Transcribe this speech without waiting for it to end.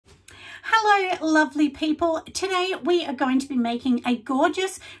Hello lovely people. Today we are going to be making a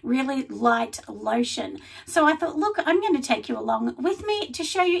gorgeous, really light lotion. So I thought, look, I'm going to take you along with me to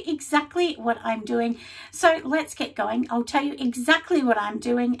show you exactly what I'm doing. So let's get going. I'll tell you exactly what I'm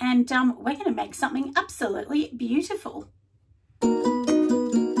doing and we're going to make something absolutely beautiful.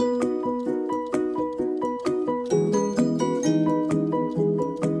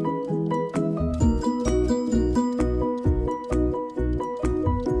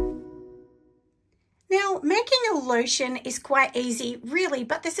 Making a lotion is quite easy, really,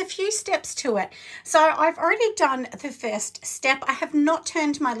 but there's a few steps to it. So I've already done the first step. I have not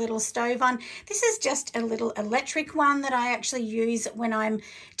turned my little stove on. This is just a little electric one that I actually use when I'm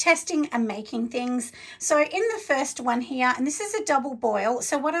testing and making things. So in the first one here, and this is a double boil,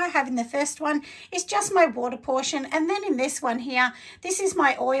 so what I have in the first one is just my water portion, and then in this one here, this is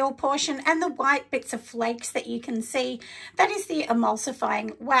my oil portion, and the white bits of flakes that you can see, that is the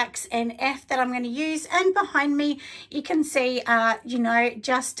emulsifying wax NF that I'm going to use. And behind me you can see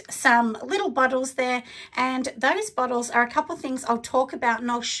just some little bottles there, and those bottles are a couple of things I'll talk about and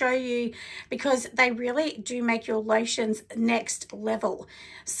I'll show you because they really do make your lotions next level.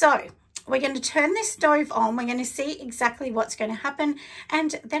 So we're going to turn this stove on, we're going to see exactly what's going to happen,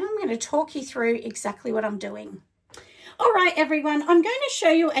 and then I'm going to talk you through exactly what I'm doing. All right, everyone, I'm going to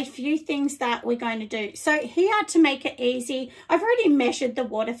show you a few things that we're going to do. So here, to make it easy, I've already measured the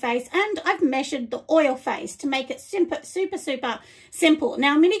water phase and I've measured the oil phase to make it super simple.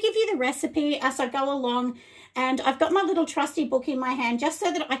 Now I'm going to give you the recipe as I go along, and I've got my little trusty book in my hand just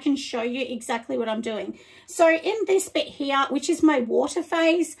so that I can show you exactly what I'm doing. So in this bit here, which is my water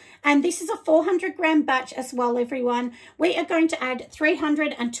phase, and this is a 400 gram batch as well, everyone, we are going to add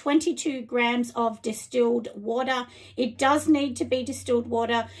 322 grams of distilled water. It does need to be distilled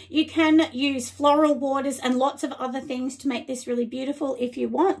water. You can use floral waters and lots of other things to make this really beautiful if you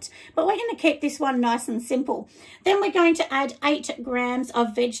want, but we're going to keep this one nice and simple. Then we're going to add 8 grams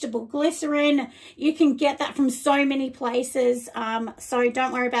of vegetable glycerin. You can get that from so many places, so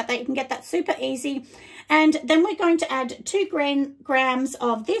don't worry about that. You can get that super easy. And then we're going to add 2 grams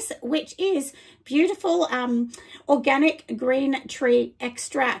of this, which is beautiful organic green tree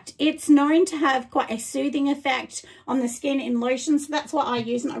extract. It's known to have quite a soothing effect on the skin in lotion, so that's what I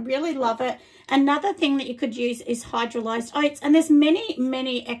use and I really love it. Another thing that you could use is hydrolyzed oats, and there's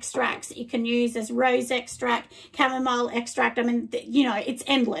many extracts that you can use. There's rose extract, chamomile extract. I mean, it's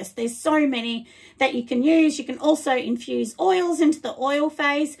endless. There's so many that you can use. You can also infuse oils into the oil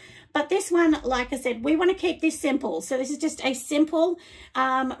phase. But this one, like I said, we want to keep this simple. So this is just a simple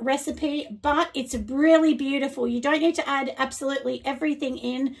recipe, but it's really beautiful. You don't need to add absolutely everything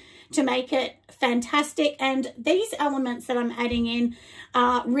in to make it fantastic. And these elements that I'm adding in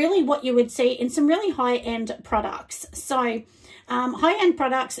are really what you would see in some really high-end products. So high-end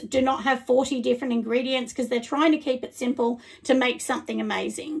products do not have 40 different ingredients because they're trying to keep it simple to make something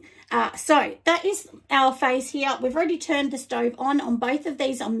amazing. So that is our phase here. We've already turned the stove on both of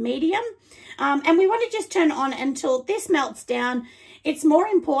these on medium. And we want to just turn on until this melts down. It's more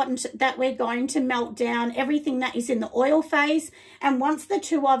important that we're going to melt down everything that is in the oil phase. And once the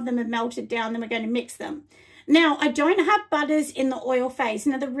two of them have melted down, then we're going to mix them. Now, I don't have butters in the oil phase.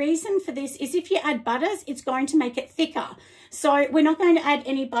 Now, the reason for this is if you add butters, it's going to make it thicker. So we're not going to add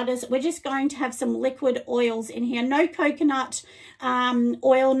any butters. We're just going to have some liquid oils in here. No coconut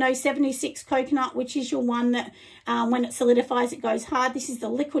oil, no 76 coconut, which is your one that when it solidifies, it goes hard. This is the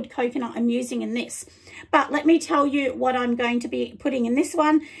liquid coconut I'm using in this. But let me tell you what I'm going to be putting in this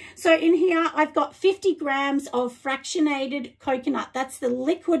one. So in here, I've got 50 grams of fractionated coconut. That's the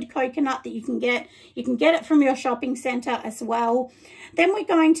liquid coconut that you can get. You can get it from your shopping center as well. Then we're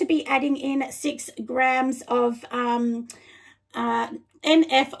going to be adding in 6 grams of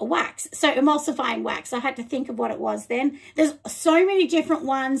NF wax, so emulsifying wax. I had to think of what it was then. There's so many different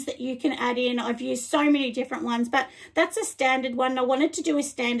ones that you can add in. I've used so many different ones, but that's a standard one. I wanted to do a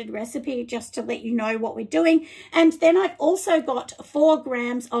standard recipe just to let you know what we're doing. And then I've also got 4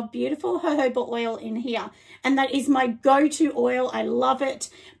 grams of beautiful jojoba oil in here, and that is my go-to oil. I love it.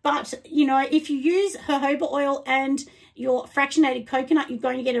 But if you use jojoba oil and your fractionated coconut, you're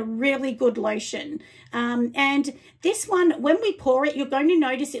going to get a really good lotion. And this one, when we pour it, you're going to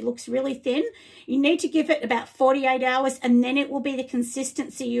notice it looks really thin. You need to give it about 48 hours and then it will be the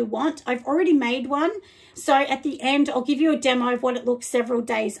consistency you want. I've already made one. So at the end, I'll give you a demo of what it looks several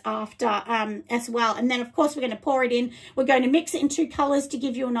days after as well. And then, of course, we're going to pour it in. We're going to mix it in 2 colors to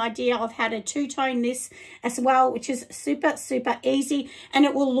give you an idea of how to two-tone this as well, which is super easy. And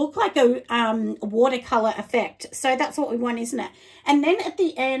it will look like a watercolor effect. So that's what we want, isn't it? And then at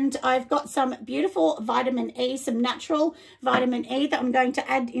the end, I've got some beautiful vitamin E, some natural vitamin E that I'm going to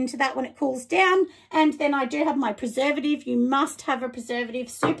add into that when it cools down. And then I do have my preservative. You must have a preservative,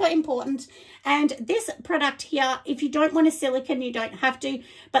 super important. And this product here, if you don't want a silicone, you don't have to,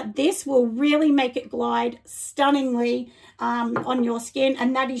 but this will really make it glide stunningly on your skin,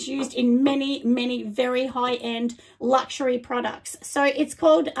 and that is used in many very high-end luxury products. So it's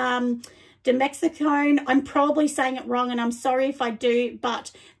called Dimexicone. I'm probably saying it wrong, and I'm sorry if I do,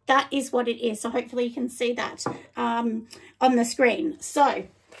 but that is what it is. So hopefully you can see that on the screen. So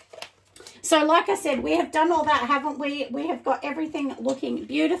like I said, we have done all that, haven't we? We have got everything looking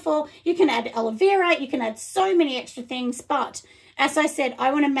beautiful. You can add aloe vera, you can add so many extra things, but as I said,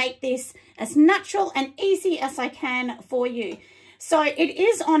 I want to make this as natural and easy as I can for you. So it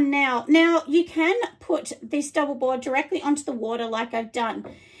is on now. Now you can put this double board directly onto the water like I've done.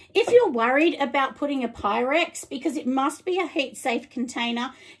 If you're worried about putting a Pyrex, because it must be a heat safe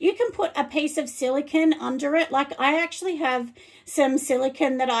container, you can put a piece of silicone under it. Like I actually have some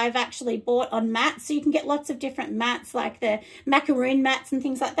silicone that I've actually bought on mats. So you can get lots of different mats, like the macaroon mats and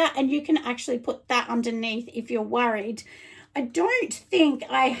things like that. And you can actually put that underneath if you're worried. I don't think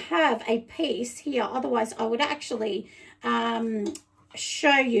I have a piece here. Otherwise, I would actually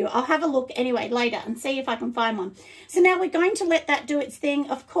show you. I'll have a look anyway later and see if I can find one. So now we're going to let that do its thing.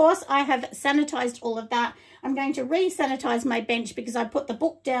 Of course, I have sanitized all of that. I'm going to re-sanitize my bench because I put the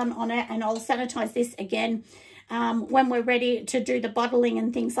book down on it, and I'll sanitize this again when we're ready to do the bottling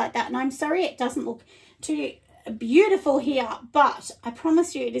and things like that. And I'm sorry it doesn't look too beautiful here, but I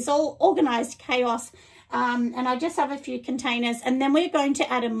promise you it is all organized chaos. And I just have a few containers, and then we're going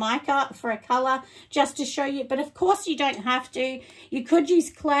to add a mica for a color just to show you. But of course you don't have to. You could use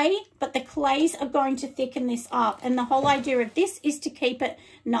clay, but the clays are going to thicken this up, and the whole idea of this is to keep it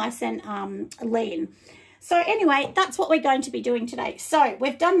nice and lean. So anyway, that's what we're going to be doing today. So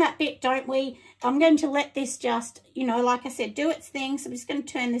we've done that bit, don't we? I'm going to let this just, you know, like I said, do its thing. So I'm just going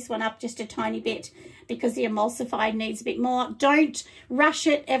to turn this one up just a tiny bit because the emulsifier needs a bit more. Don't rush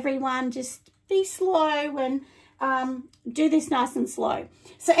it, everyone. Just be slow and do this nice and slow.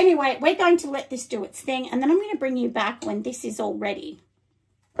 So anyway, we're going to let this do its thing, and then I'm going to bring you back when this is all ready.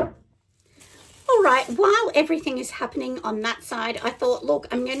 All right, while everything is happening on that side, I thought, look,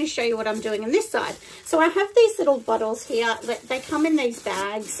 I'm going to show you what I'm doing on this side. So I have these little bottles here. They come in these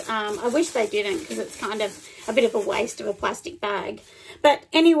bags. I wish they didn't, because it's kind of a bit of a waste of a plastic bag. But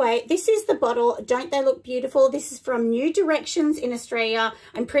anyway, this is the bottle. Don't they look beautiful? This is from New Directions in Australia.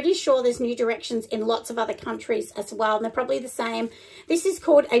 I'm pretty sure there's New Directions in lots of other countries as well, and they're probably the same. This is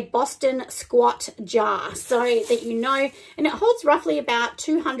called a Boston Squat jar, so that you know, and it holds roughly about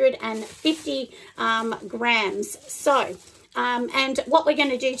 250 grams. So and what we're going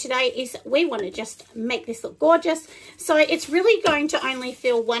to do today is we want to just make this look gorgeous. So it's really going to only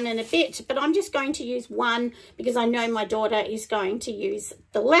fill one and a bit, but I'm just going to use one because I know my daughter is going to use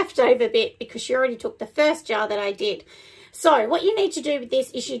the leftover bit because she already took the first jar that I did. So what you need to do with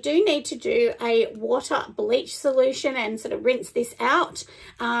this is you do need to do a water bleach solution and sort of rinse this out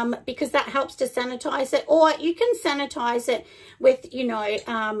because that helps to sanitize it, or you can sanitize it with, you know,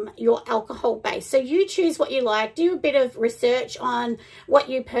 your alcohol base. So you choose what you like, do a bit of research on what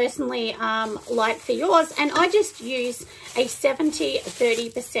you personally like for yours, and I just use a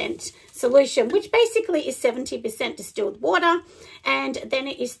 70-30% solution, which basically is 70% distilled water, and then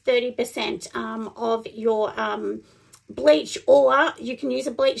it is 30% of your bleach, or you can use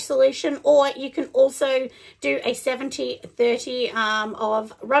a bleach solution, or you can also do a 70-30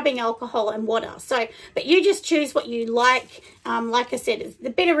 of rubbing alcohol and water. So, but you just choose what you like. Like I said, it's a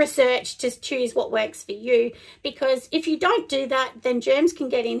bit of research, just choose what works for you, because if you don't do that, then germs can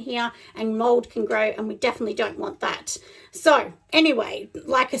get in here and mold can grow, and we definitely don't want that. So anyway,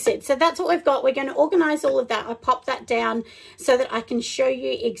 like I said, so that's what we've got. We're going to organize all of that. I pop that down so that I can show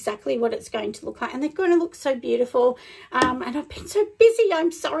you exactly what it's going to look like, and they're going to look so beautiful. And I've been so busy.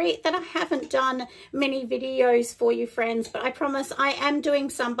 I'm sorry that I haven't done many videos for you, friends, but I promise I am doing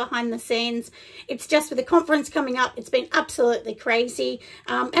some behind the scenes. It's just with the conference coming up, it's been absolutely crazy.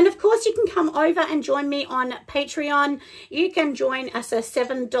 And of course you can come over and join me on Patreon. You can join as a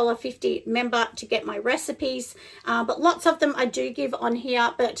 $7.50 member to get my recipes, but lots of them I do give on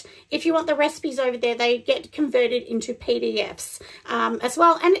here. But if you want the recipes over there, they get converted into PDFs as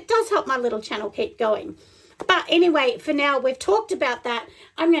well, and it does help my little channel keep going. But anyway, for now, we've talked about that.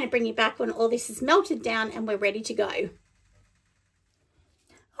 I'm going to bring you back when all this is melted down and we're ready to go. All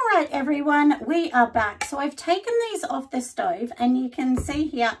right, everyone, we are back. So I've taken these off the stove and you can see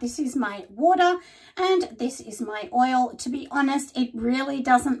here, this is my water and this is my oil. To be honest, it really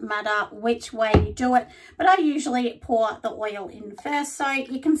doesn't matter which way you do it, but I usually pour the oil in first. So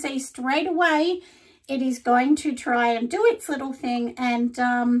you can see straight away, it is going to try and do its little thing and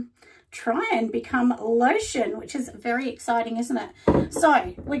try and become lotion, which is very exciting, isn't it?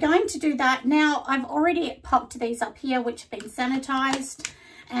 So we're going to do that. Now I've already popped these up here, which have been sanitized.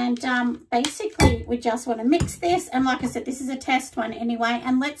 And basically, we just want to mix this. And like I said, this is a test one anyway.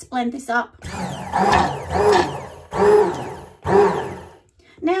 And let's blend this up.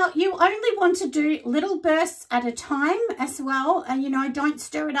 Now, you only want to do little bursts at a time as well. And, you know, don't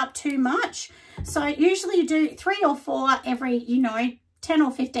stir it up too much. So usually you do 3 or 4 every, you know, 10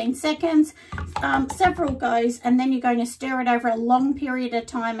 or 15 seconds, several goes, and then you're going to stir it over a long period of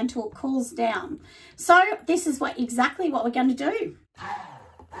time until it cools down. So this is exactly what we're going to do.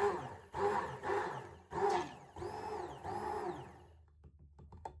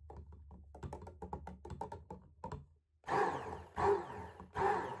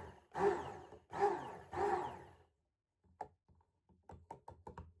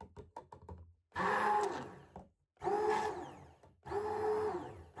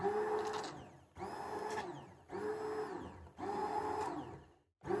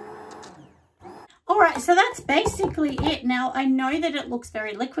 Alright, so that's basically it. Now, I know that it looks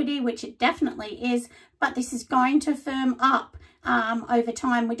very liquidy, which it definitely is, but this is going to firm up over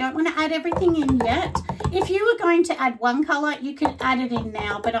time. We don't want to add everything in yet. If you were going to add one colour, you could add it in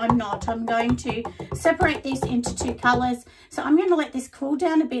now, but I'm not. I'm going to separate this into 2 colours. So I'm going to let this cool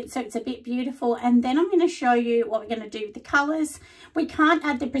down a bit so it's a bit beautiful, and then I'm going to show you what we're going to do with the colours. We can't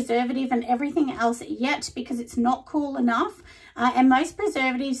add the preservative and everything else yet because it's not cool enough. And most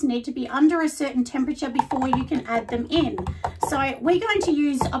preservatives need to be under a certain temperature before you can add them in. So we're going to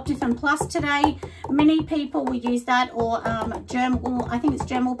use Optifin Plus today. Many people will use that, or Germal, I think it's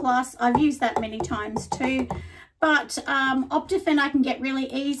Germal Plus. I've used that many times too. But Optifin I can get really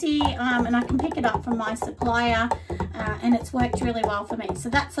easy, and I can pick it up from my supplier, and it's worked really well for me. So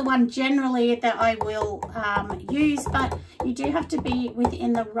that's the one generally that I will use, but you do have to be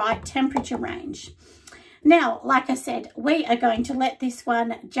within the right temperature range. Now, like I said, we are going to let this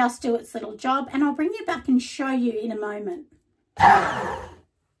one just do its little job, and I'll bring you back and show you in a moment.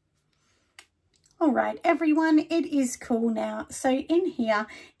 All right, everyone, it is cool now. So in here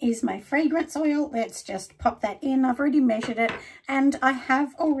is my fragrance oil. Let's just pop that in. I've already measured it, and I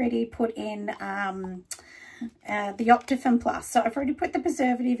have already put in the Optifin Plus. So I've already put the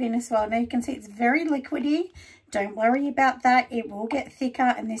preservative in as well. Now you can see it's very liquidy. Don't worry about that. It will get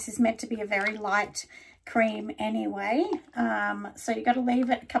thicker, and this is meant to be a very light cream anyway. So you've got to leave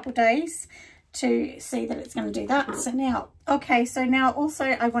it a couple of days to see that it's going to do that. So now, okay, so now also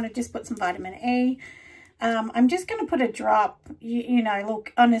I want to just put some vitamin E. I'm just going to put a drop. You know,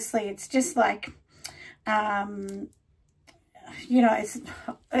 look, honestly, it's just like, you know,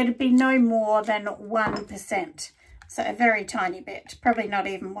 it'd be no more than 1%. So a very tiny bit, probably not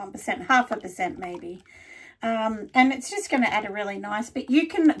even 1%, 0.5% maybe. And it's just going to add a really nice bit. You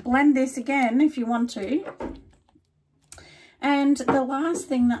can blend this again if you want to. And the last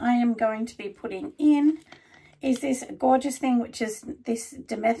thing that I am going to be putting in is this gorgeous thing, which is this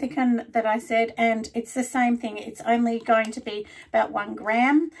dimethicone that I said. And it's the same thing. It's only going to be about 1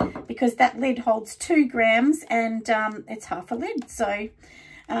 gram because that lid holds 2 grams and it's half a lid. So,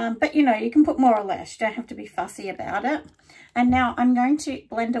 but you know, you can put more or less. You don't have to be fussy about it. And now I'm going to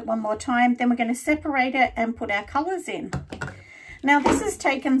blend it one more time. Then we're going to separate it and put our colours in. Now this has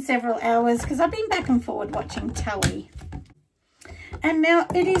taken several hours because I've been back and forward watching telly. And now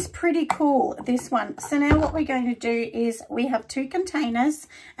it is pretty cool, this one. So now what we're going to do is we have 2 containers.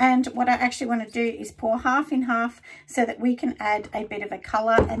 And what I actually want to do is pour half in half so that we can add a bit of a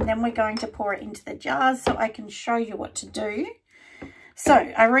colour. And then we're going to pour it into the jars so I can show you what to do. So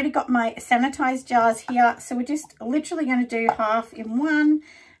I already got my sanitized jars here. So we're just literally going to do half in one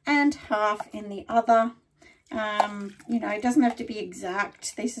and half in the other. You know, it doesn't have to be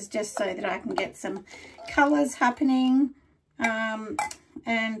exact. This is just so that I can get some colors happening.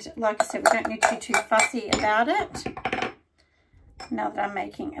 And like I said, we don't need to be too fussy about it. Now that I'm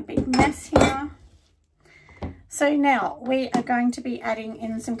making a big mess here. So now we are going to be adding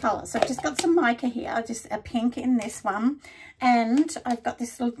in some colours. So I've just got some mica here, just a pink in this one. And I've got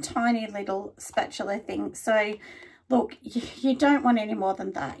this little tiny little spatula thing. So look, you don't want any more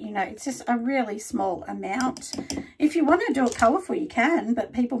than that. You know, it's just a really small amount. If you want to do it colourful, you can,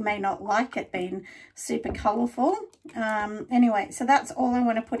 but people may not like it being super colourful. Anyway, so that's all I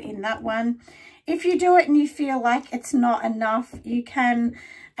want to put in that one. If you do it and you feel like it's not enough, you can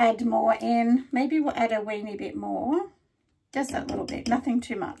add more in. Maybe we'll add a weeny bit more, just a little bit, nothing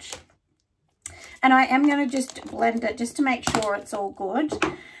too much. And I am going to just blend it just to make sure it's all good.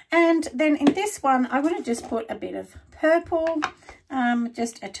 And then in this one, I want to just put a bit of purple,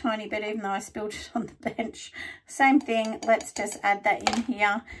 just a tiny bit, even though I spilled it on the bench. Same thing, let's just add that in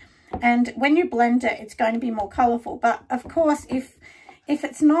here. And when you blend it, it's going to be more colourful. But of course, if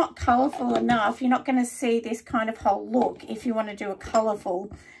it's not colourful enough, you're not going to see this kind of whole look if you want to do a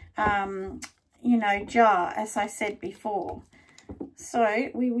colourful, you know, jar, as I said before. So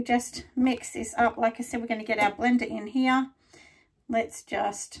we will just mix this up. Like I said, we're going to get our blender in here. Let's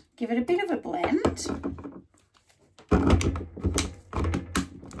just give it a bit of a blend.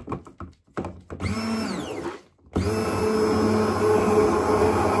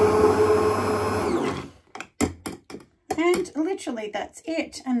 And literally that's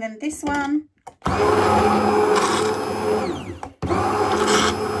it. And then this one.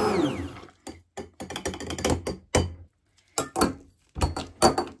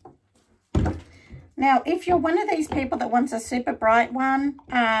 Now, if you're one of these people that wants a super bright one,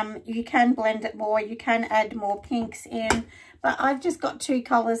 you can blend it more. You can add more pinks in. But I've just got two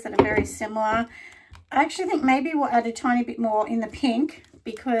colours that are very similar. I actually think maybe we'll add a tiny bit more in the pink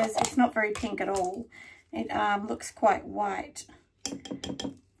because it's not very pink at all. It looks quite white.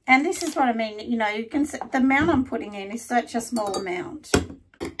 And this is what I mean. You know, you can see the amount I'm putting in is such a small amount.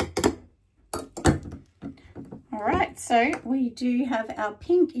 All right, so we do have our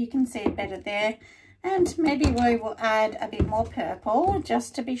pink. You can see it better there. And maybe we will add a bit more purple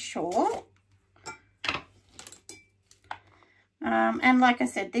just to be sure. And like I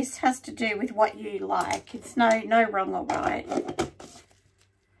said, this has to do with what you like. It's no wrong or right.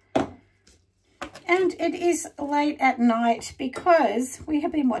 And it is late at night because we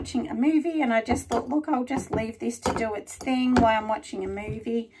have been watching a movie, and I just thought, look, I'll just leave this to do its thing while I'm watching a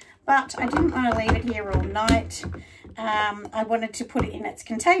movie. But I didn't want to leave it here all night. I wanted to put it in its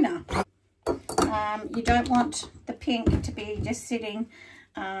container. You don't want the pink to be just sitting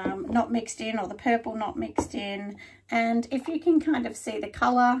not mixed in, or the purple not mixed in. And if you can kind of see the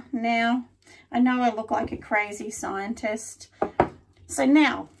colour now, I know I look like a crazy scientist. So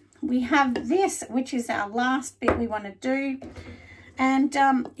now we have this, which is our last bit we want to do. And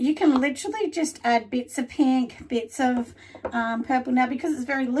you can literally just add bits of pink, bits of purple. Now, because it's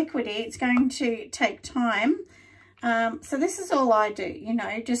very liquidy, it's going to take time. So this is all I do, you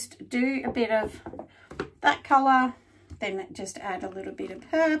know, just do a bit of that colour, then just add a little bit of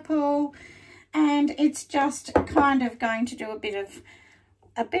purple, and it's just kind of going to do a bit of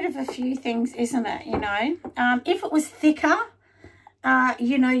a few things, isn't it? You know, if it was thicker,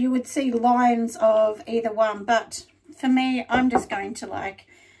 you know, you would see lines of either one, but for me, I'm just going to like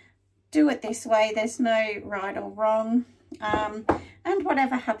do it this way. There's no right or wrong, and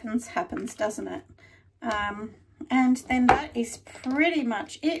whatever happens, happens, doesn't it? And then that is pretty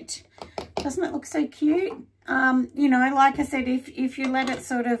much it. Doesn't it look so cute? You know, like I said, if you let it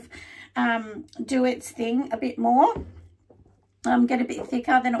sort of do its thing a bit more, get a bit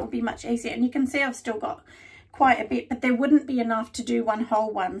thicker, then it will be much easier. And you can see I've still got quite a bit, but there wouldn't be enough to do one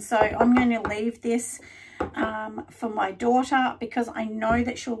whole one. So I'm going to leave this for my daughter because I know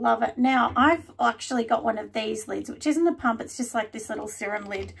that she'll love it. Now, I've actually got one of these lids, which isn't a pump. It's just like this little serum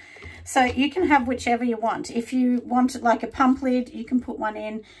lid. So you can have whichever you want. If you want like a pump lid, you can put one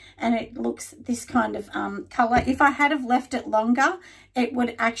in and it looks this kind of colour. If I had have left it longer, it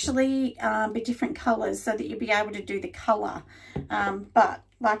would actually be different colours so that you'd be able to do the colour. But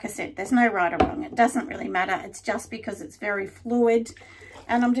like I said, there's no right or wrong. It doesn't really matter. It's just because it's very fluid.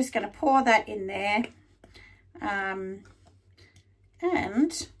 And I'm just going to pour that in there.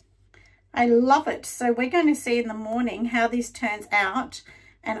 And I love it. So we're going to see in the morning how this turns out,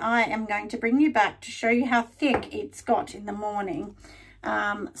 and I am going to bring you back to show you how thick it's got in the morning.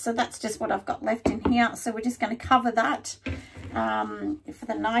 So that's just what I've got left in here. So we're just going to cover that for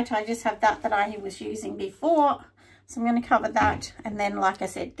the night. I just have that I was using before, so I'm going to cover that. And then, like I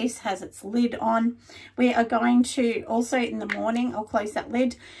said, this has its lid on. We are going to also in the morning, I'll close that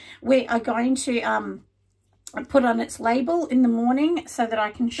lid, we are going to put on its label in the morning so that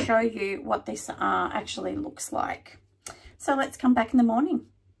I can show you what this actually looks like. So let's come back in the morning.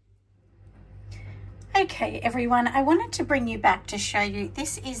 Okay, everyone, I wanted to bring you back to show you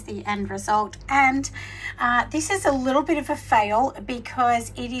this is the end result, and this is a little bit of a fail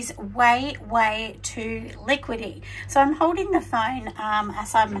because it is way too liquidy. So I'm holding the phone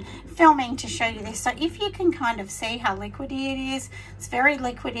as I'm filming to show you this. So if you can kind of see how liquidy it is, it's very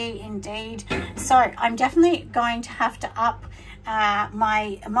liquidy indeed. So I'm definitely going to have to up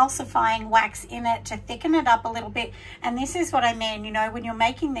my emulsifying wax in it to thicken it up a little bit. And this is what I mean, you know, when you're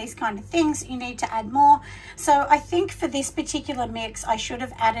making these kind of things, you need to add more. So I think for this particular mix, I should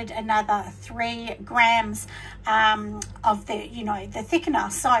have added another 3 grams of the, you know, the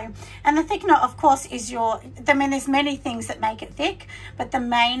thickener. So, and the thickener, of course, is your, I mean, there's many things that make it thick, but the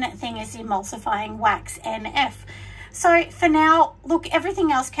main thing is the emulsifying wax, NF. So for now, look,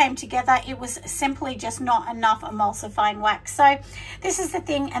 everything else came together. It was simply just not enough emulsifying wax. So this is the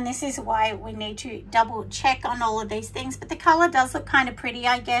thing, and this is why we need to double check on all of these things. But the color does look kind of pretty,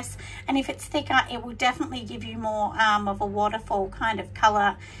 I guess. And if it's thicker, it will definitely give you more of a waterfall kind of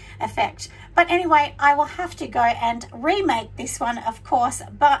color effect. But anyway, I will have to go and remake this one, of course,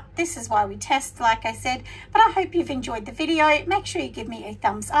 but this is why we test, like I said. But I hope you've enjoyed the video. Make sure you give me a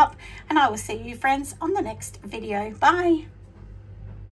thumbs up, and I will see you friends on the next video. Bye.